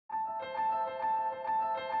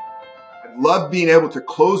loved being able to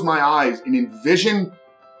close my eyes and envision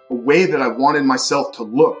a way that I wanted myself to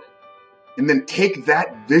look, and then take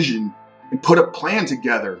that vision and put a plan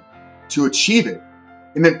together to achieve it.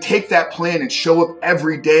 And then take that plan and show up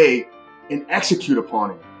every day and execute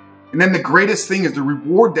upon it. And then the greatest thing is the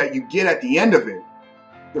reward that you get at the end of it,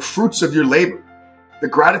 the fruits of your labor, the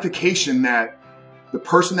gratification that the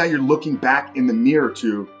person that you're looking back in the mirror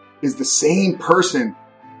to is the same person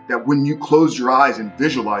that when you closed your eyes and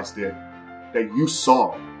visualized it, that you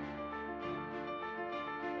saw.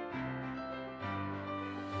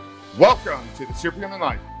 Welcome to the Superhuman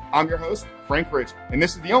Life. I'm your host, Frank Rich, and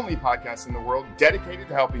this is the only podcast in the world dedicated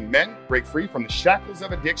to helping men break free from the shackles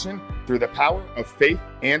of addiction through the power of faith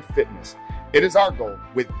and fitness. It is our goal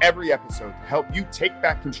with every episode to help you take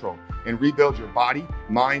back control and rebuild your body,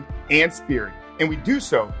 mind, and spirit. And we do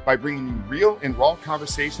so by bringing you real and raw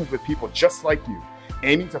conversations with people just like you,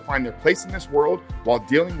 aiming to find their place in this world while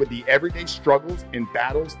dealing with the everyday struggles and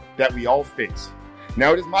battles that we all face.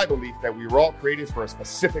 Now, it is my belief that we were all created for a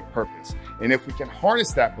specific purpose. And if we can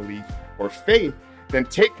harness that belief or faith, then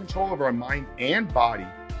take control of our mind and body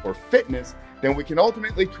or fitness, then we can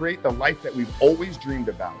ultimately create the life that we've always dreamed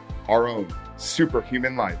about, our own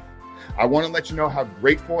superhuman life. I want to let you know how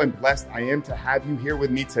grateful and blessed I am to have you here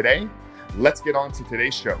with me today. Let's get on to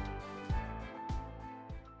today's show.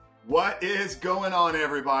 What is going on,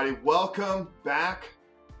 everybody? Welcome back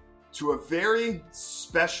to a very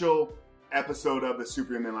special episode of the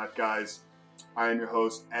Superhuman Life, guys. I am your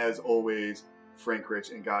host, as always, Frank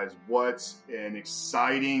Rich. And guys, what an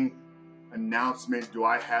exciting announcement do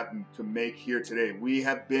I have to make here today. We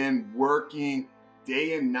have been working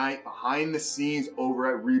day and night behind the scenes over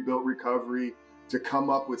at Rebuilt Recovery to come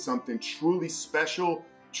up with something truly special,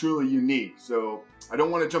 truly unique. So I don't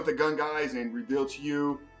want to jump the gun, guys, and reveal to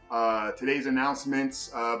you today's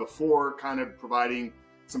announcements before kind of providing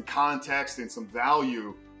some context and some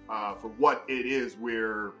value for what it is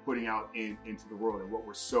we're putting out into the world and what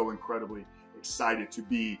we're so incredibly excited to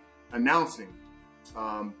be announcing.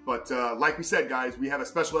 But like we said, guys, we have a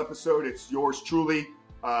special episode. It's yours truly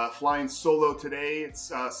flying solo today.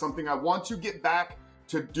 It's something I want to get back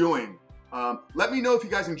to doing. Let me know if you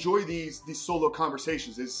guys enjoy these solo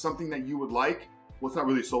conversations. Is it something that you would like? Well, it's not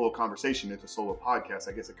really a solo conversation. It's a solo podcast.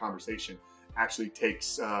 I guess a conversation actually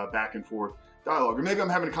takes back and forth dialogue. Or maybe I'm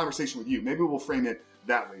having a conversation with you. Maybe we'll frame it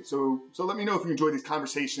that way. So let me know if you enjoy these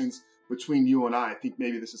conversations between you and I. I think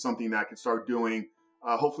maybe this is something that I can start doing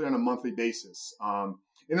hopefully on a monthly basis. And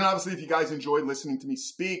then obviously, if you guys enjoyed listening to me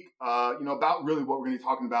speak, about really what we're going to be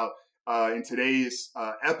talking about in today's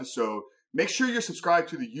episode, make sure you're subscribed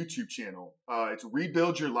to the YouTube channel. It's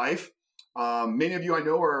Rebuild Your Life. Many of you I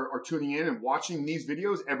know are tuning in and watching these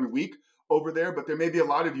videos every week over there, but there may be a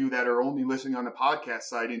lot of you that are only listening on the podcast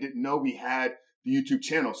side and didn't know we had the YouTube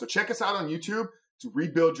channel. So check us out on YouTube. To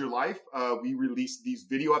Rebuild Your Life. We release these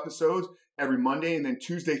video episodes every Monday, and then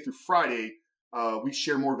Tuesday through Friday, we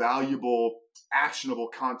share more valuable, actionable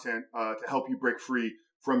content to help you break free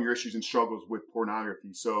from your issues and struggles with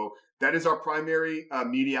pornography. So that is our primary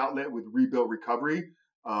media outlet with Rebuilt Recovery.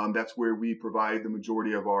 That's where we provide the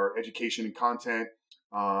majority of our education and content.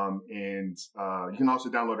 And you can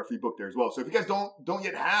also download our free book there as well. So if you guys don't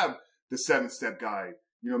yet have the 7-step guide,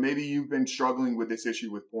 maybe you've been struggling with this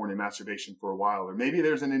issue with porn and masturbation for a while, or maybe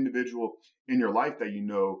there's an individual in your life that you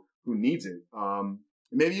know who needs it.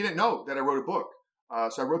 Maybe you didn't know that I wrote a book.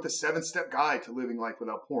 So I wrote the 7-step guide to living life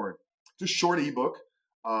without porn. It's a short ebook.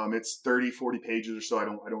 It's 30, 40 pages or so. I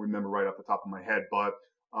don't remember right off the top of my head, but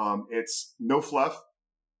it's no fluff.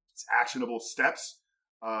 It's actionable steps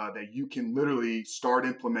that you can literally start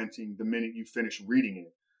implementing the minute you finish reading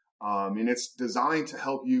it. And it's designed to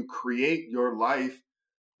help you create your life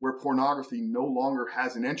where pornography no longer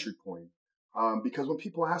has an entry point. Because when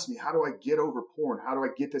people ask me, how do I get over porn? How do I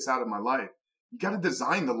get this out of my life? You got to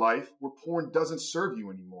design the life where porn doesn't serve you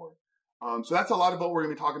anymore. So that's a lot of what we're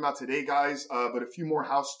going to be talking about today, guys. But a few more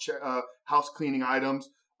house cleaning items.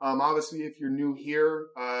 Obviously, if you're new here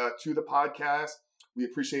to the podcast, we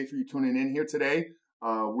appreciate for you tuning in here today.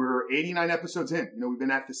 We're 89 episodes in. We've been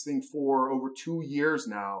at this thing for over 2 years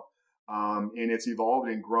now. And it's evolved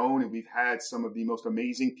and grown, and we've had some of the most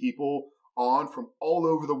amazing people on from all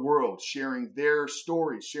over the world sharing their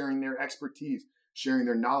stories, sharing their expertise, sharing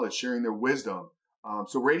their knowledge, sharing their wisdom.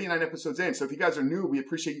 So we're 89 episodes in. So if you guys are new, we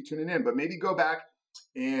appreciate you tuning in, but maybe go back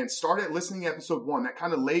and start at listening to episode 1. That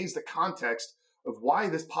kind of lays the context of why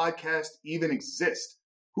this podcast even exists.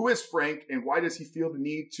 Who is Frank, and why does he feel the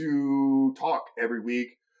need to talk every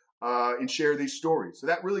week and share these stories? So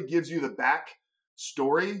that really gives you the back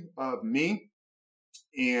story of me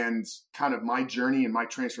and kind of my journey and my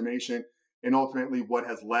transformation and ultimately what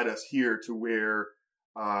has led us here to where,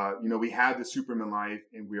 we have the Superman life,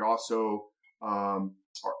 and we also are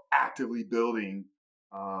actively building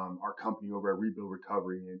our company over at Rebuild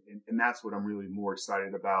Recovery. And that's what I'm really more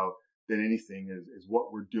excited about than anything is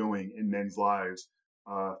what we're doing in men's lives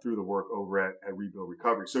through the work over at Rebuild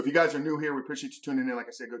Recovery. So if you guys are new here, we appreciate you tuning in. Like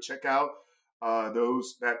I said, go check out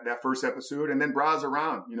that first episode and then browse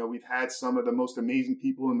around. We've had some of the most amazing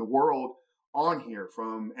people in the world on here,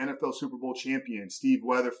 from NFL Super Bowl champion Steve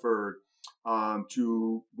Weatherford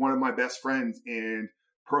to one of my best friends and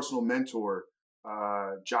personal mentor,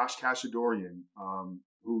 Josh Cashadorian,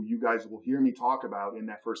 who you guys will hear me talk about in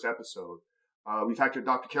that first episode. We've had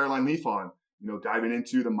Dr. Caroline Leaf on, diving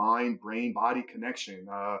into the mind, brain, body connection.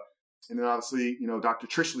 And then obviously, Dr.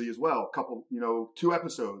 Trish Lee as well, a couple, 2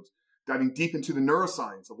 episodes, diving deep into the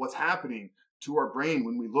neuroscience of what's happening to our brain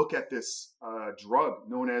when we look at this drug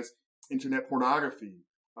known as internet pornography.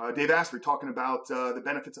 Dave Asprey talking about the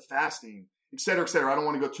benefits of fasting, et cetera, et cetera. I don't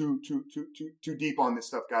want to go too deep on this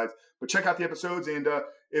stuff, guys, but check out the episodes. And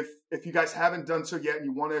if you guys haven't done so yet and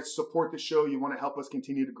you want to support the show, you want to help us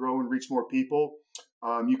continue to grow and reach more people,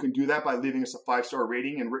 you can do that by leaving us a 5-star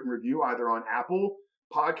rating and written review either on Apple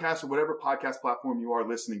Podcasts or whatever podcast platform you are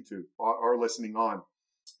listening to or listening on.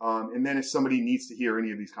 And then if somebody needs to hear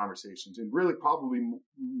any of these conversations, and really probably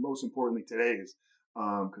most importantly today's,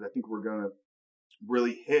 because I think we're going to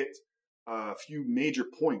really hit a few major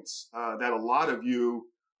points that a lot of you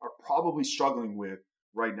are probably struggling with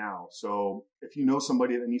right now. So if you know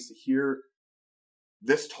somebody that needs to hear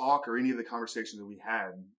this talk or any of the conversations that we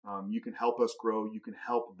had, you can help us grow. You can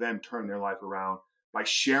help them turn their life around by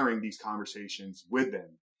sharing these conversations with them.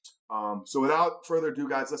 So without further ado,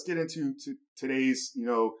 guys, let's get into today's,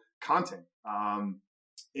 content.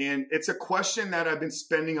 And it's a question that I've been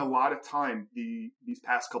spending a lot of time these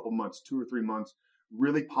past couple months, 2 or 3 months,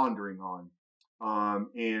 really pondering on.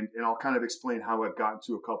 And I'll kind of explain how I've gotten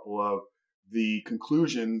to a couple of the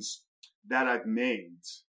conclusions that I've made.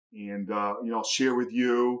 And, I'll share with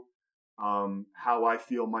you how I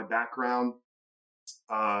feel my background,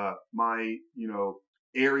 my,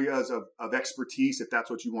 areas of expertise, if that's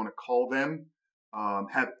what you want to call them,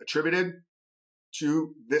 have attributed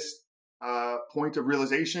to this point of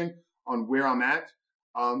realization on where I'm at.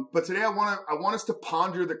 But today I want us to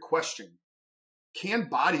ponder the question: can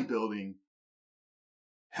bodybuilding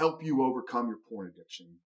help you overcome your porn addiction?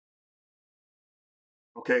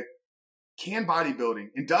 Okay. Can bodybuilding,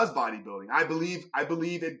 and does bodybuilding? I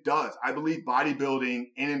believe it does. I believe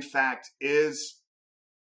bodybuilding, and in fact, is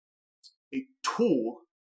a tool,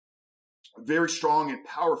 a very strong and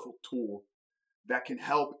powerful tool that can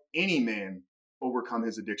help any man overcome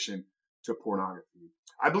his addiction to pornography.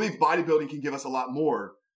 I believe bodybuilding can give us a lot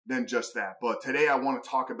more than just that. But today I want to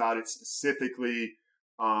talk about it specifically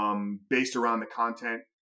based around the content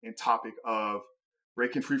and topic of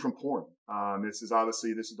breaking free from porn. This is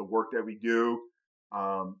the work that we do.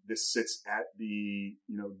 This sits at the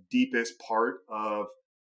deepest part of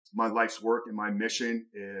my life's work, and my mission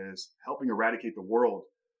is helping eradicate the world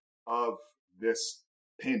of this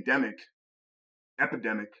epidemic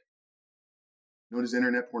known as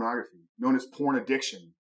internet pornography, known as porn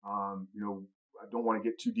addiction. I don't want to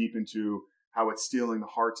get too deep into how it's stealing the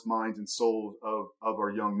hearts, minds, and souls of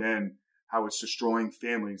our young men, how it's destroying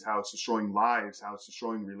families, how it's destroying lives, how it's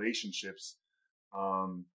destroying relationships.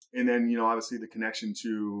 And then, obviously the connection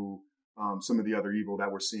to some of the other evil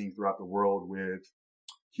that we're seeing throughout the world with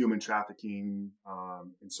human trafficking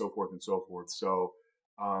and so forth and so forth. So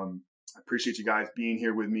I appreciate you guys being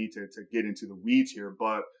here with me to get into the weeds here.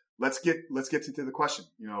 But let's get into the question.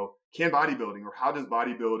 Can bodybuilding, or how does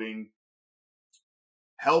bodybuilding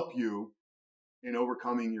help you in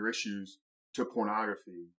overcoming your issues to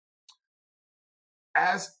pornography?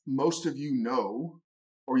 As most of you know,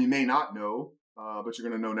 or you may not know, but you're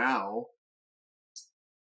going to know now,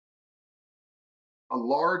 a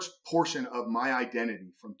large portion of my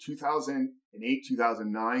identity from 2008,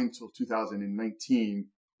 2009 till 2019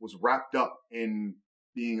 was wrapped up in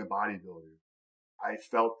being a bodybuilder. I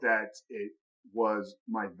felt that it was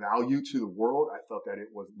my value to the world. I felt that it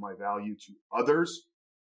was my value to others.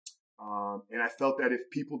 And I felt that if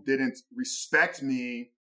people didn't respect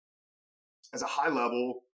me as a high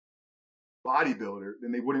level bodybuilder,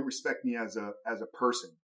 then they wouldn't respect me as a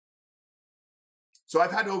person. So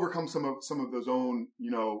I've had to overcome some of those own,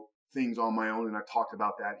 things on my own. And I've talked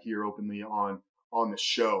about that here openly on the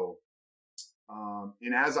show.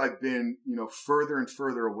 And as I've been, further and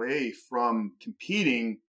further away from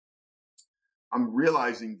competing, I'm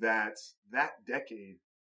realizing that decade,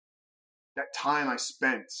 that time I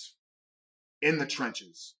spent in the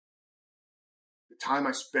trenches, the time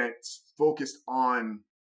I spent focused on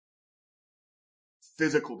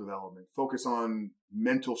physical development, focus on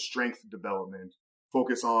mental strength development,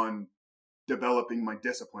 focus on developing my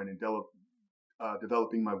discipline and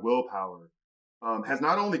developing my willpower, has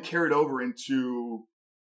not only carried over into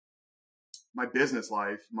my business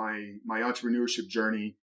life, my entrepreneurship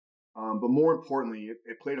journey, but more importantly,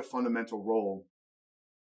 it played a fundamental role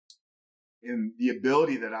in the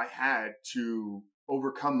ability that I had to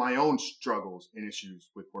overcome my own struggles and issues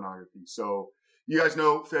with pornography. So you guys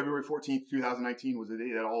know February 14th, 2019 was the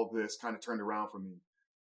day that all of this kind of turned around for me.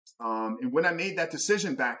 And when I made that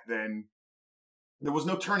decision back then, there was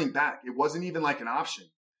no turning back. It wasn't even like an option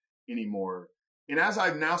anymore. And as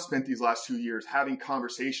I've now spent these last 2 years having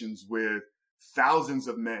conversations with thousands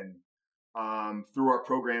of men through our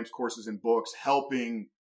programs, courses, and books, helping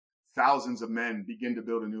thousands of men begin to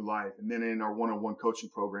build a new life. And then in our one-on-one coaching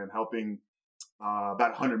program, helping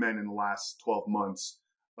about 100 men in the last 12 months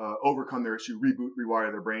overcome their issue, reboot,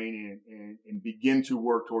 rewire their brain, and begin to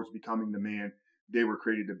work towards becoming the man they were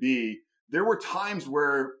created to be. There were times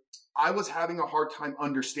where I was having a hard time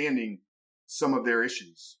understanding some of their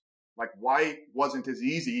issues. Like, why it wasn't as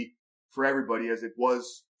easy for everybody as it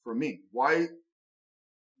was for me? Why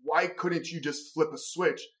couldn't you just flip a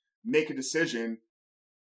switch, make a decision,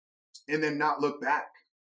 and then not look back?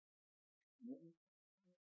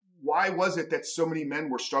 Why was it that so many men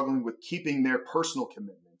were struggling with keeping their personal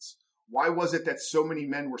commitments? Why was it that so many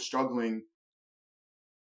men were struggling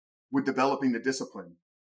with developing the discipline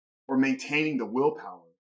or maintaining the willpower?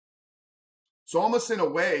 So almost in a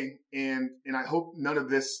way, and I hope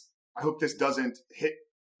this doesn't hit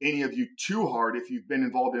any of you too hard if you've been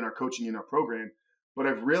involved in our coaching in our program, but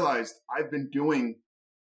I've realized I've been doing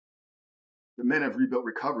the Men of Rebuilt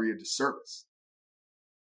Recovery a disservice.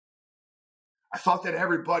 I thought that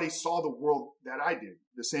everybody saw the world that I did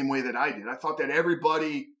the same way that I did. I thought that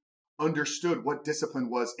everybody understood what discipline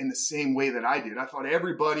was in the same way that I did. I thought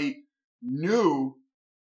everybody knew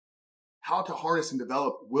how to harness and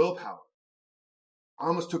develop willpower. I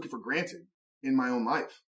almost took it for granted in my own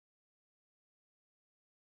life.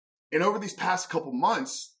 And over these past couple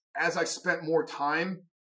months, as I spent more time,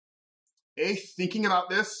 thinking about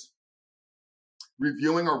this,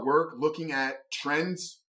 reviewing our work, looking at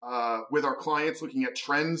trends with our clients, looking at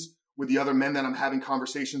trends with the other men that I'm having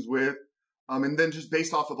conversations with, and then just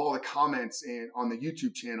based off of all the comments on the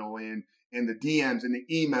YouTube channel and the DMs and the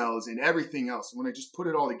emails and everything else. When I just put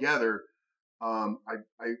it all together, I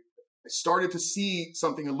started to see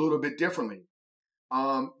something a little bit differently.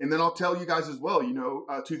 And then I'll tell you guys as well,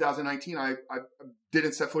 2019, I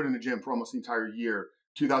didn't set foot in the gym for almost the entire year.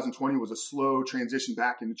 2020 was a slow transition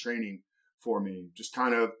back into training for me, just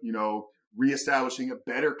kind of, reestablishing a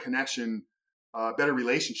better connection, better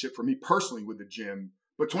relationship for me personally with the gym.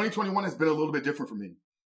 But 2021 has been a little bit different for me.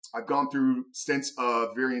 I've gone through stints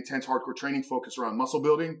of very intense, hardcore training focused around muscle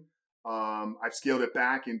building. I've scaled it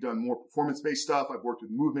back and done more performance-based stuff. I've worked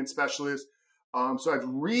with movement specialists. So I've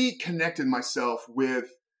reconnected myself with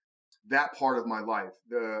that part of my life,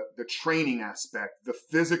 the training aspect, the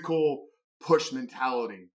physical push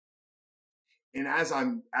mentality. And as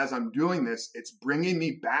I'm doing this, it's bringing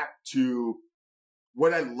me back to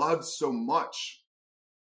what I loved so much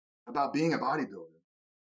about being a bodybuilder.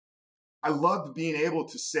 I loved being able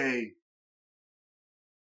to say,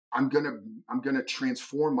 I'm gonna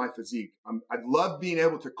transform my physique. I love being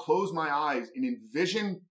able to close my eyes and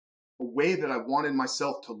envision a way that I wanted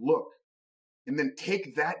myself to look, and then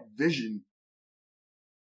take that vision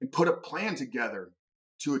and put a plan together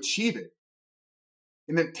to achieve it.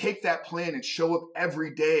 And then take that plan and show up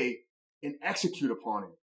every day and execute upon it.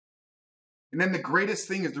 And then the greatest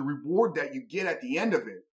thing is the reward that you get at the end of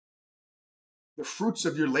it, the fruits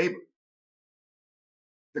of your labor,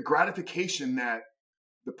 the gratification that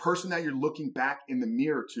the person that you're looking back in the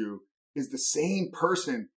mirror to is the same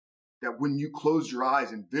person that when you closed your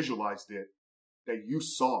eyes and visualized it, that you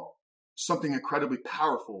saw something incredibly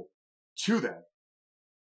powerful to that.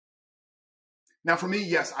 Now, for me,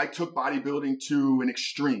 yes, I took bodybuilding to an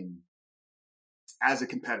extreme as a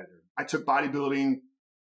competitor. I took bodybuilding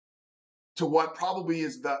to what probably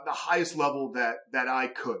is the highest level that I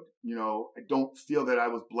could. I don't feel that I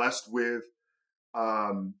was blessed with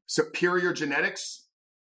superior genetics.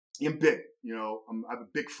 I'm big, I have a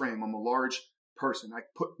big frame. I'm a large person. I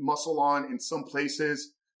put muscle on in some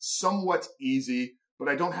places, somewhat easy, but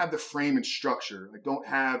I don't have the frame and structure. I don't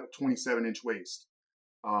have a 27-inch waist.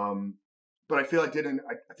 But I feel I did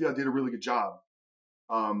a really good job.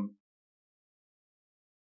 But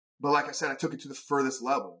like I said, I took it to the furthest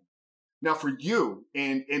level. Now for you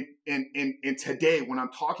and today, when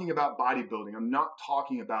I'm talking about bodybuilding, I'm not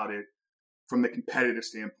talking about it from the competitive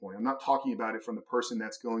standpoint. I'm not talking about it from the person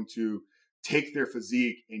that's going to take their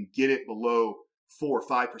physique and get it below 4 or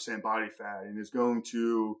 5% body fat and is going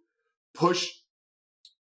to push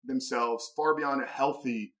themselves far beyond a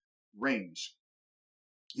healthy range.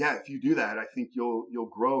 Yeah, if you do that, I think you'll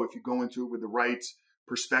grow. If you go into it with the right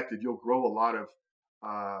perspective, you'll grow a lot of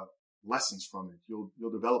lessons from it.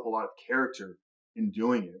 You'll develop a lot of character in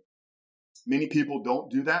doing it. Many people don't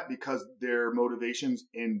do that because their motivations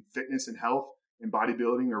in fitness and health and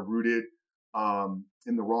bodybuilding are rooted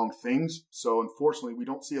in the wrong things. So unfortunately, we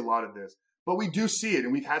don't see a lot of this, but we do see it.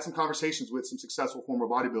 And we've had some conversations with some successful former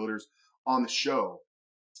bodybuilders on the show.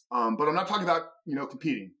 But I'm not talking about,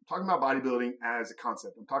 competing. I'm talking about bodybuilding as a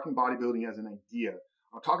concept. I'm talking bodybuilding as an idea.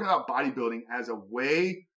 I'm talking about bodybuilding as a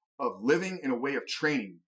way of living and a way of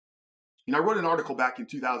training. I wrote an article back in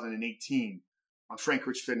 2018 on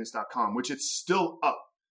frankrichfitness.com, which it's still up.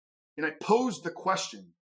 And I posed the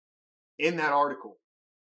question in that article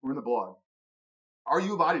or in the blog, are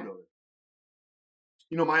you a bodybuilder?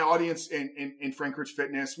 My audience in Frank Rich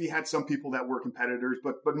Fitness, we had some people that were competitors,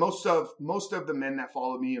 but most of the men that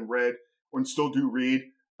follow me and read or still do read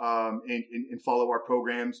and follow our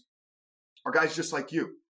programs are guys just like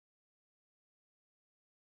you.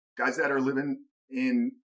 Guys that are living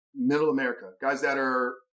in middle America, guys that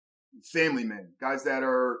are family men, guys that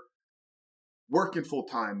are working full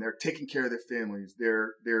time. They're taking care of their families.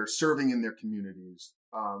 They're serving in their communities.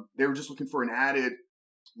 They were just looking for an added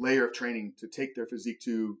layer of training to take their physique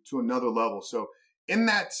to another level. So in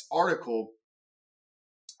that article,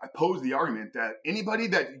 I posed the argument that anybody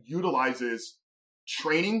that utilizes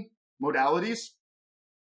training modalities,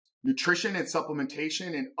 nutrition and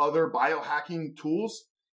supplementation and other biohacking tools,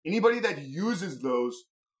 anybody that uses those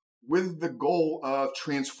with the goal of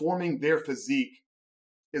transforming their physique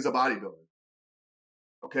is a bodybuilder.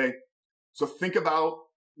 Okay? So think about,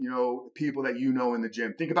 people that in the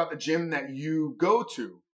gym. Think about the gym that you go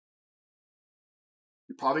to.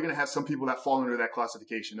 You're probably going to have some people that fall under that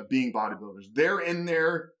classification of being bodybuilders. They're in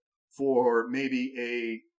there for maybe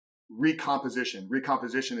a recomposition.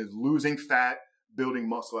 Recomposition is losing fat, building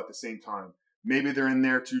muscle at the same time. Maybe they're in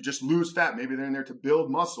there to just lose fat. Maybe they're in there to build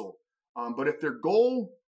muscle. But if their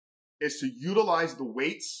goal is to utilize the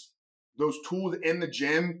weights, those tools in the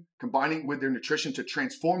gym, combining with their nutrition to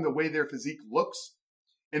transform the way their physique looks,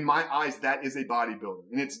 in my eyes, that is a bodybuilder.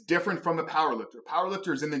 And it's different from a powerlifter. A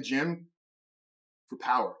powerlifter is in the gym for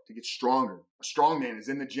power, to get stronger. A strongman is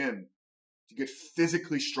in the gym to get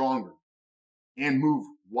physically stronger and move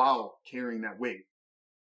while carrying that weight.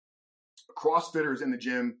 A CrossFitter is in the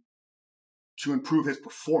gym to improve his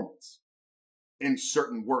performance in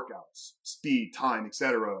certain workouts, speed, time,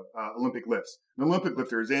 etc., Olympic lifts. An Olympic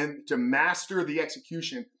lifter is in to master the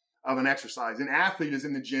execution of an exercise. An athlete is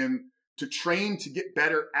in the gym to train to get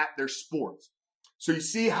better at their sports. So you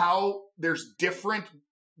see how there's different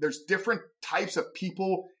types of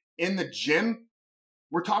people in the gym.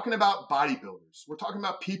 We're talking about bodybuilders. We're talking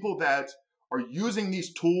about people that are using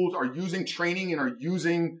these tools, are using training, and are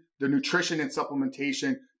using the nutrition and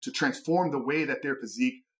supplementation to transform the way that their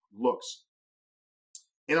physique looks.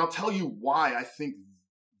 And I'll tell you why I think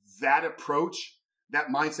that approach, that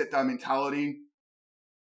mindset, that mentality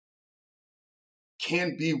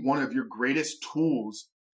can be one of your greatest tools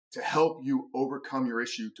to help you overcome your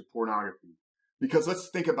issue to pornography. Because let's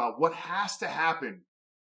think about what has to happen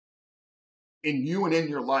in you and in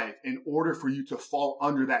your life in order for you to fall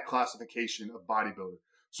under that classification of bodybuilder.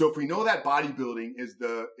 So if we know that bodybuilding is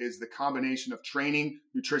the combination of training,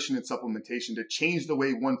 nutrition, and supplementation to change the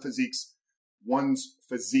way one's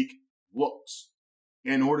physique looks.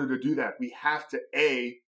 In order to do that, we have to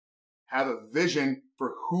have a vision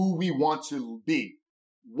for who we want to be.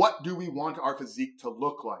 What do we want our physique to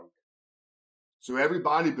look like? So every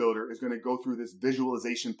bodybuilder is going to go through this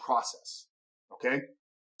visualization process, okay?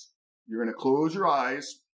 You're going to close your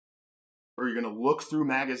eyes, or you're going to look through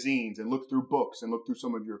magazines and look through books and look through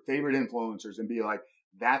some of your favorite influencers and be like,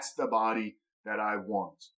 that's the body that I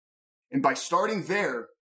want. And by starting there,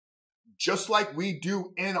 just like we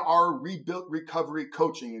do in our Rebuilt Recovery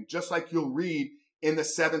coaching, and just like you'll read in the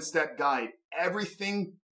 7-step guide,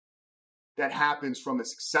 everything that happens from a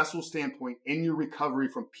successful standpoint in your recovery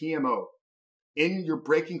from PMO, in your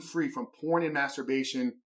breaking free from porn and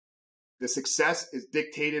masturbation, the success is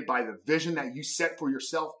dictated by the vision that you set for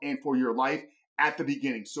yourself and for your life at the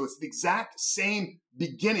beginning. So it's the exact same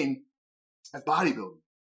beginning as bodybuilding.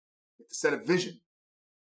 You have to set a vision.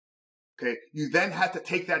 Okay, you then have to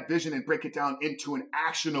take that vision and break it down into an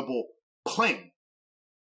actionable plan.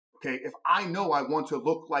 Okay, if I know I want to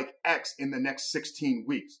look like X in the next 16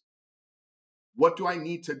 weeks, what do I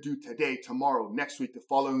need to do today, tomorrow, next week, the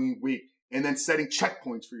following week, and then setting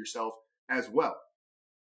checkpoints for yourself as well.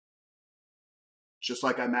 Just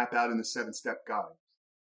like I map out in the 7-step guide.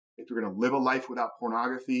 If you're going to live a life without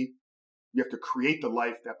pornography, you have to create the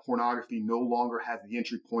life that pornography no longer has the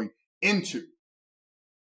entry point into.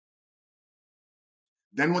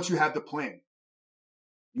 Then once you have the plan,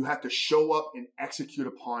 you have to show up and execute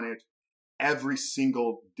upon it every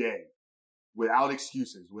single day, without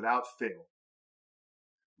excuses, without fail.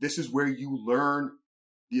 This is where you learn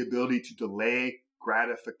the ability to delay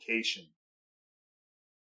gratification.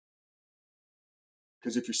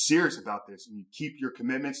 Because if you're serious about this and you keep your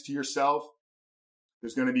commitments to yourself,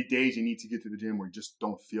 there's going to be days you need to get to the gym where you just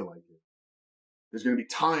don't feel like it. There's going to be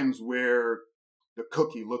times where the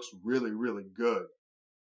cookie looks really, really good.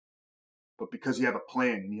 But because you have a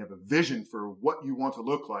plan and you have a vision for what you want to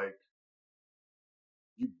look like,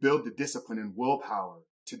 you build the discipline and willpower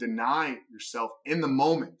to deny yourself in the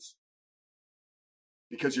moment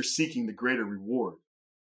because you're seeking the greater reward.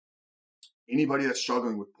 Anybody that's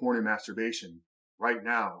struggling with porn and masturbation right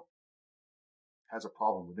now has a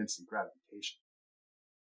problem with instant gratification.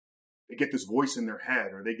 They get this voice in their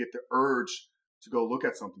head, or they get the urge to go look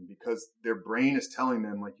at something because their brain is telling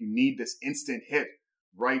them, like, you need this instant hit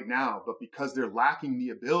right now. But because they're lacking the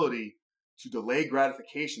ability to delay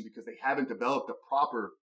gratification because they haven't developed the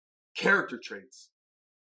proper character traits,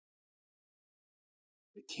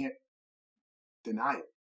 they can't deny it.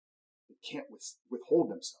 They can't withhold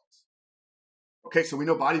themselves. Okay, so we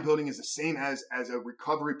know bodybuilding is the same as a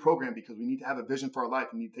recovery program because we need to have a vision for our life.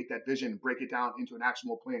 We need to take that vision and break it down into an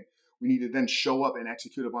actionable plan. We need to then show up and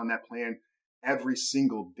execute upon that plan every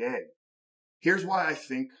single day. Here's why I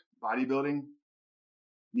think bodybuilding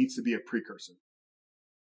needs to be a precursor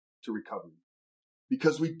to recovery.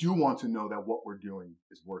 Because we do want to know that what we're doing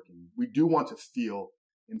is working. We do want to feel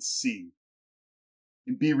and see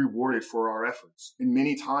and be rewarded for our efforts. And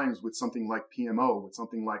many times with something like PMO, with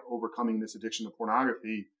something like overcoming this addiction to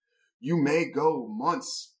pornography, you may go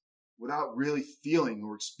months without really feeling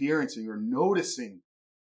or experiencing or noticing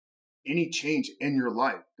any change in your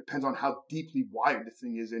life. Depends on how deeply wired the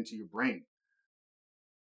thing is into your brain.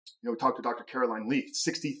 You know, we talked to Dr. Caroline Leaf,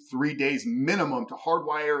 63 days minimum to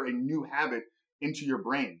hardwire a new habit into your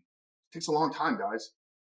brain. It takes a long time, guys.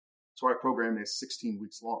 That's why our program is 16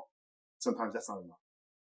 weeks long. Sometimes that's not enough.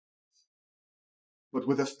 But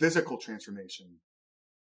with a physical transformation,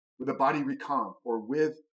 with a body recomp, or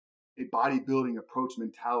with a bodybuilding approach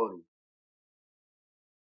mentality,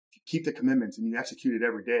 if you keep the commitments and you execute it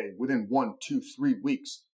every day, within 1, 2, 3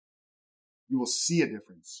 weeks, you will see a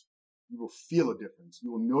difference. You will feel a difference.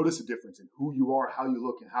 You will notice a difference in who you are, how you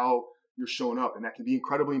look, and how you're showing up. And that can be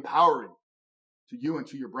incredibly empowering to you and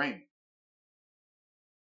to your brain.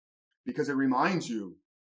 Because it reminds you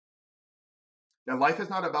that life is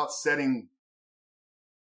not about setting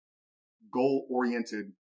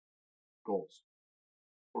goal-oriented goals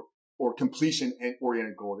or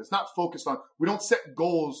completion-oriented goals. It's not focused on, we don't set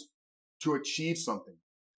goals to achieve something.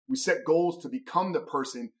 We set goals to become the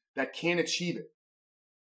person that can achieve it.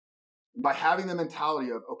 And by having the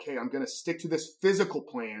mentality of, okay, I'm going to stick to this physical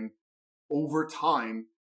plan over time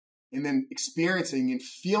and then experiencing and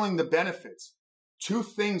feeling the benefits, 2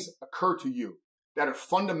 things occur to you that are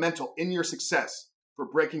fundamental in your success for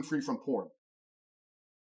breaking free from porn.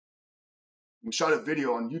 We shot a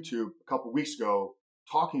video on YouTube a couple weeks ago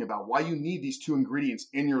talking about why you need these 2 ingredients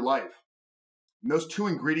in your life. And those 2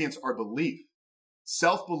 ingredients are belief.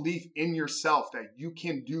 Self-belief in yourself that you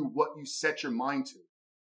can do what you set your mind to.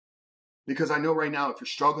 Because I know right now, if you're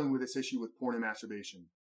struggling with this issue with porn and masturbation,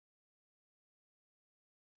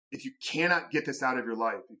 if you cannot get this out of your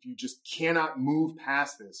life, if you just cannot move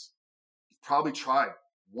past this, you've probably tried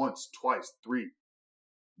once, twice, 3,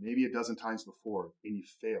 maybe a dozen times before, and you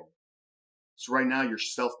failed. So right now, your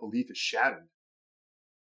self-belief is shattered.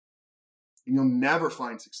 And you'll never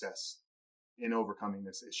find success in overcoming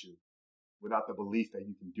this issue without the belief that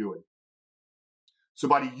you can do it. So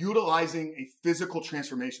by utilizing a physical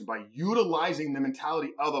transformation, by utilizing the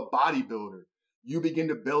mentality of a bodybuilder, you begin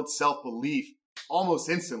to build self-belief almost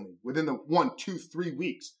instantly within the 1, 2, 3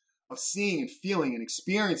 weeks of seeing and feeling and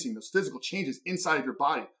experiencing those physical changes inside of your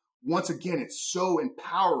body. Once again, it's so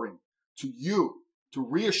empowering to you to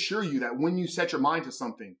reassure you that when you set your mind to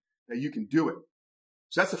something, that you can do it.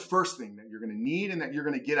 So that's the first thing that you're going to need and that you're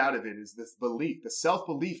going to get out of it is this belief, the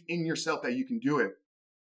self-belief in yourself that you can do it.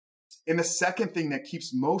 And the second thing that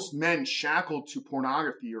keeps most men shackled to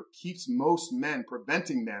pornography or keeps most men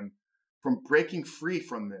preventing them from breaking free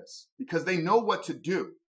from this because they know what to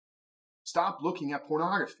do. Stop looking at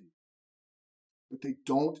pornography. But they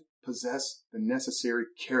don't possess the necessary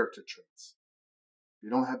character traits. They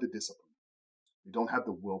don't have the discipline. They don't have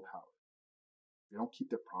the willpower. they don't keep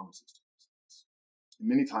their promises to themselves. And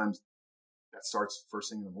many times that starts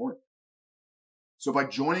first thing in the morning. So by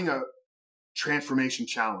joining a transformation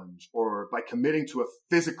challenge or by committing to a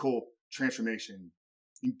physical transformation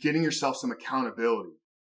and getting yourself some accountability,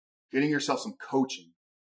 getting yourself some coaching,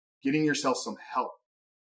 getting yourself some help,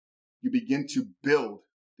 you begin to build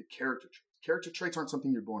the character traits. Character traits aren't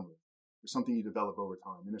something you're born with. They're something you develop over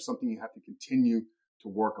time. And they're something you have to continue to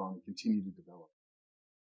work on and continue to develop.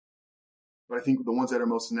 But I think the ones that are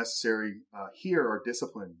most necessary here are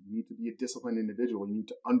discipline. You need to be a disciplined individual. You need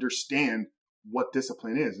to understand what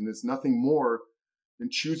discipline is. And it's nothing more than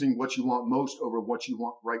choosing what you want most over what you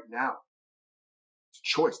want right now. It's a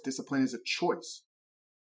choice. Discipline is a choice.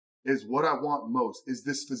 Is what I want most. Is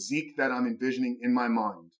this physique that I'm envisioning in my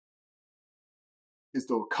mind? Is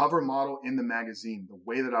the cover model in the magazine the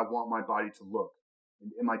way that I want my body to look?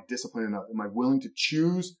 And am I disciplined enough? Am I willing to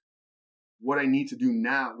choose what I need to do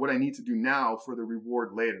now for the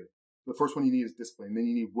reward later? The first one you need is discipline. Then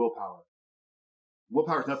you need willpower.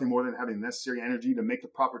 Willpower is nothing more than having the necessary energy to make the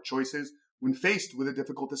proper choices when faced with a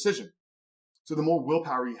difficult decision. So the more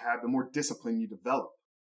willpower you have, the more discipline you develop.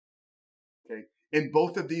 Okay. And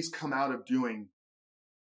both of these come out of doing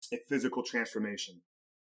a physical transformation.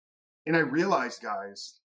 And I realized,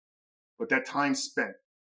 guys, but that time spent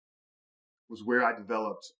was where I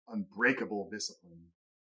developed unbreakable discipline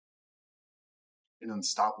and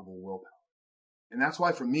unstoppable willpower. And that's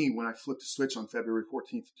why for me, when I flipped the switch on February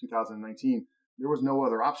 14th, 2019, there was no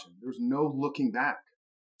other option. There was no looking back.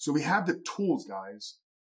 So we have the tools, guys.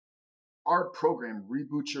 Our program,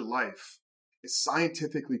 Reboot Your Life, is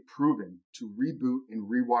scientifically proven to reboot and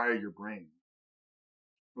rewire your brain.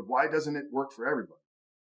 But why doesn't it work for everybody?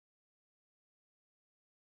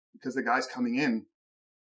 Because the guys coming in,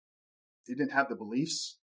 they didn't have the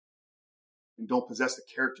beliefs and don't possess the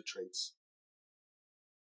character traits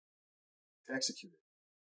to execute it.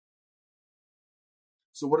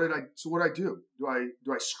 So what did I do? Do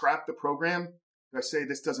I scrap the program? Do I say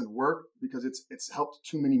this doesn't work because it's helped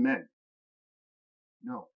too many men?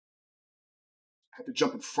 No. I had to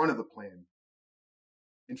jump in front of the plan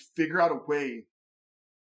and figure out a way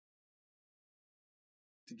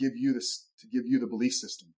to give you the belief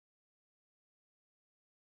system,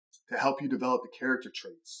 to help you develop the character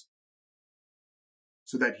traits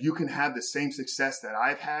so that you can have the same success that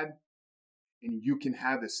I've had and you can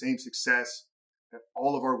have the same success that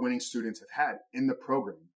all of our winning students have had in the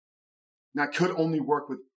program. Now, I could only work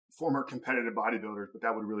with former competitive bodybuilders, but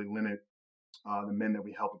that would really limit the men that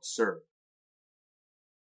we help and serve.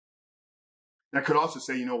 And I could also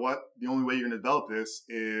say, you know what? The only way you're going to develop this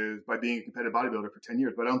is by being a competitive bodybuilder for 10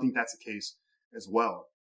 years, but I don't think that's the case as well.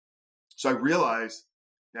 So I realized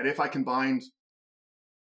that if I combined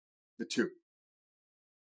the two,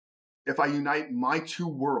 if I unite my two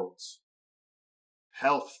worlds,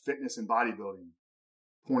 health, fitness, and bodybuilding,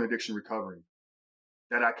 porn addiction recovery,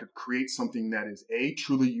 that I could create something that is A,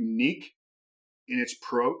 truly unique in its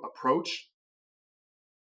approach,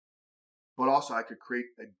 but also I could create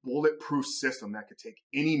a bulletproof system that could take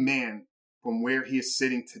any man from where he is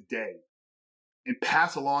sitting today and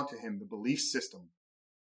pass along to him the belief system,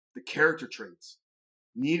 the character traits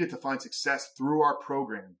needed to find success through our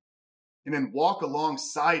program, and then walk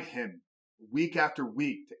alongside him week after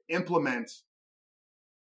week to implement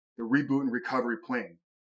the reboot and recovery plan,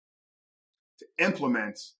 to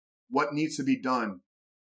implement what needs to be done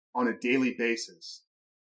on a daily basis,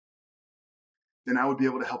 then I would be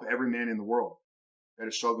able to help every man in the world that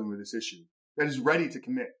is struggling with this issue, that is ready to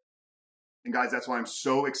commit. And guys, that's why I'm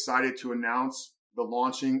so excited to announce the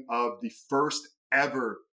launching of the first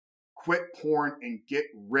ever Quit Porn and Get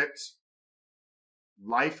Ripped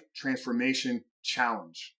Life Transformation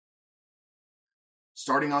Challenge.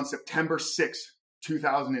 Starting on September 6th,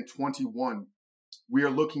 2021, we are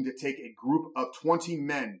looking to take a group of 20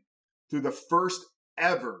 men through the first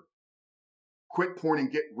ever Quit Porn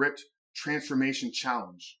and Get Ripped Transformation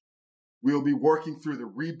Challenge. We will be working through the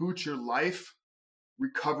Reboot Your Life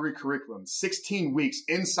recovery curriculum, 16 weeks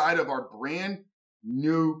inside of our brand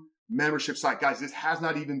new membership site. Guys, this has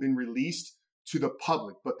not even been released to the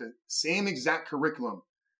public, but the same exact curriculum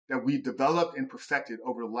that we've developed and perfected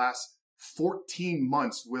over the last 14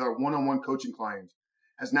 months with our one-on-one coaching clients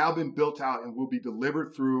has now been built out and will be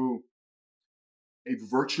delivered through a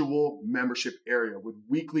virtual membership area with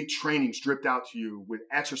weekly trainings dripped out to you with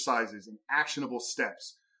exercises and actionable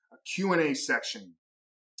steps, a Q&A section,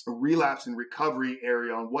 a relapse and recovery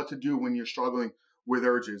area on what to do when you're struggling with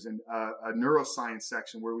urges, and a neuroscience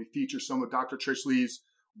section where we feature some of Dr. Trish Lee's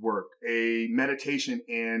work, a meditation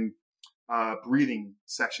and breathing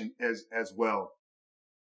section as well.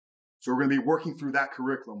 So we're going to be working through that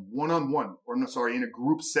curriculum in a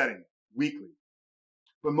group setting weekly.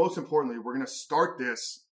 But most importantly, we're going to start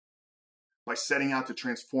this by setting out to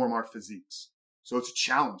transform our physiques. So it's a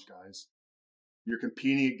challenge, guys. You're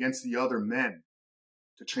competing against the other men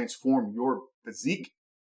to transform your physique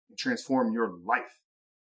and transform your life.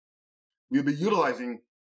 We'll be utilizing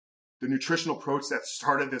the nutritional approach that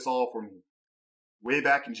started this all for me way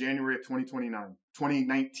back in January of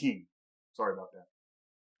 2019. Sorry about that.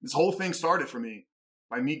 This whole thing started for me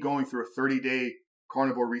by me going through a 30-day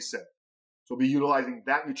carnivore reset. So I'll be utilizing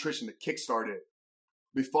that nutrition to kickstart it.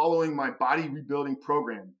 I'll be following my body rebuilding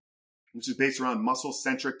program, which is based around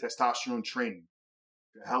muscle-centric testosterone training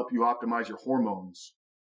to help you optimize your hormones,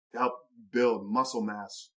 to help build muscle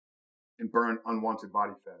mass and burn unwanted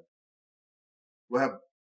body fat. We'll have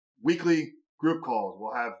weekly group calls.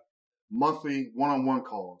 We'll have monthly one-on-one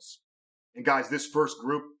calls. And guys, this first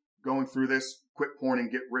group going through this Quit Porn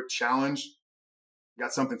and Get Ripped challenge,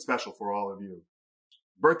 got something special for all of you.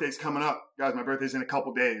 Birthday's coming up. Guys, my birthday's in a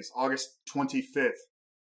couple days, August 25th.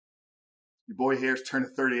 Your boy here's turning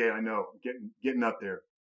 38, I know, getting up there.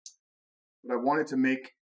 But I wanted to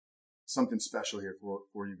make something special here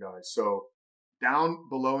for you guys. So down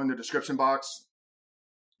below in the description box,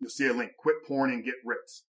 you'll see a link, Quit Porn and Get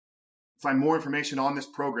Ripped. Find more information on this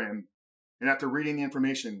program. And after reading the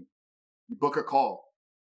information, you book a call.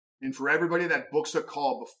 And for everybody that books a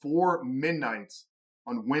call before midnight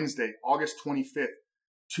on Wednesday, August 25th,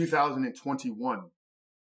 2021,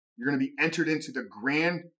 you're going to be entered into the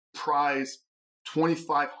grand prize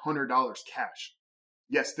 $2,500 cash.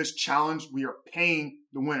 Yes, this challenge, we are paying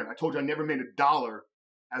the winner. I told you I never made $1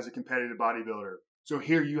 as a competitive bodybuilder. So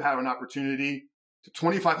here you have an opportunity to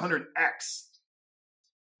 2,500x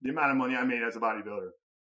the amount of money I made as a bodybuilder.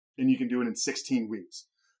 And you can do it in 16 weeks.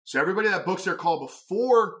 So everybody that books their call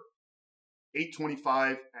before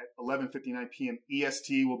 8:25 at 11:59 p.m.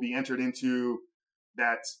 EST will be entered into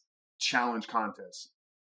that challenge contest.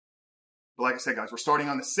 But like I said, guys, we're starting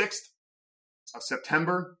on the 6th of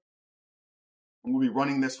September, and we'll be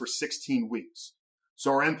running this for 16 weeks.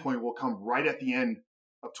 So our endpoint will come right at the end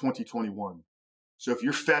of 2021. So if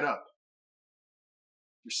you're fed up,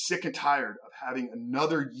 you're sick and tired of having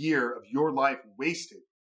another year of your life wasted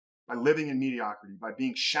by living in mediocrity, by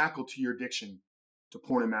being shackled to your addiction to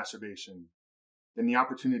porn and masturbation, then the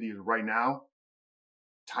opportunity is right now.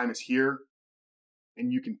 Time is here,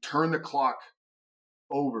 and you can turn the clock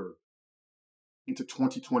over into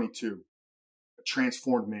 2022, a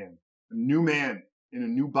transformed man in a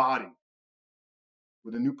new body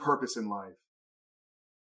with a new purpose in life,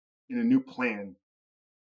 in a new plan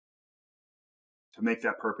to make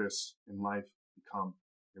that purpose in life become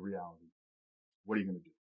a reality. What are you going to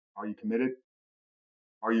do? Are you committed?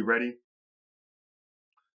 Are you ready?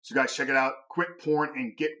 So guys, check it out,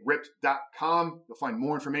 quitpornandgetripped.com. You'll find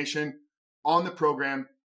more information on the program.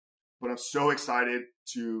 But I'm so excited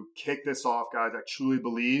to kick this off, guys. I truly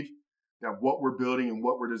believe that what we're building and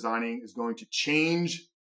what we're designing is going to change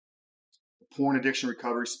the porn addiction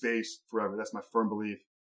recovery space forever. That's my firm belief.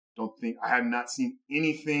 I have not seen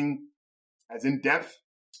anything as in depth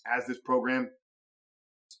as this program,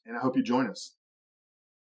 and I hope you join us.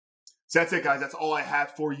 So that's it, guys. That's all I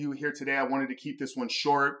have for you here today. I wanted to keep this one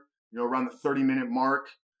short, around the 30-minute mark.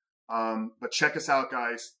 But check us out,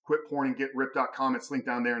 guys. Quitpornandgetripped.com. It's linked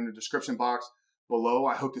down there in the description box below.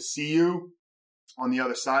 I hope to see you on the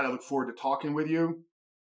other side. I look forward to talking with you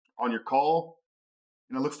on your call.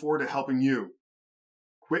 And I look forward to helping you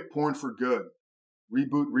quit porn for good,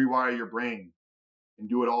 reboot, rewire your brain, and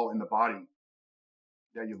do it all in the body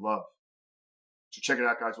that you love. So check it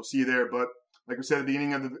out, guys. We'll see you there. But like we said at the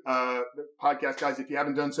beginning of the podcast, guys, if you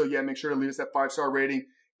haven't done so yet, make sure to leave us that 5-star rating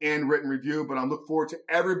and written review. But I look forward to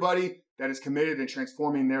everybody that is committed in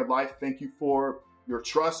transforming their life. Thank you for your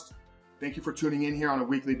trust. Thank you for tuning in here on a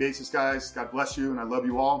weekly basis, guys. God bless you, and I love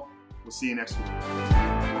you all. We'll see you next week.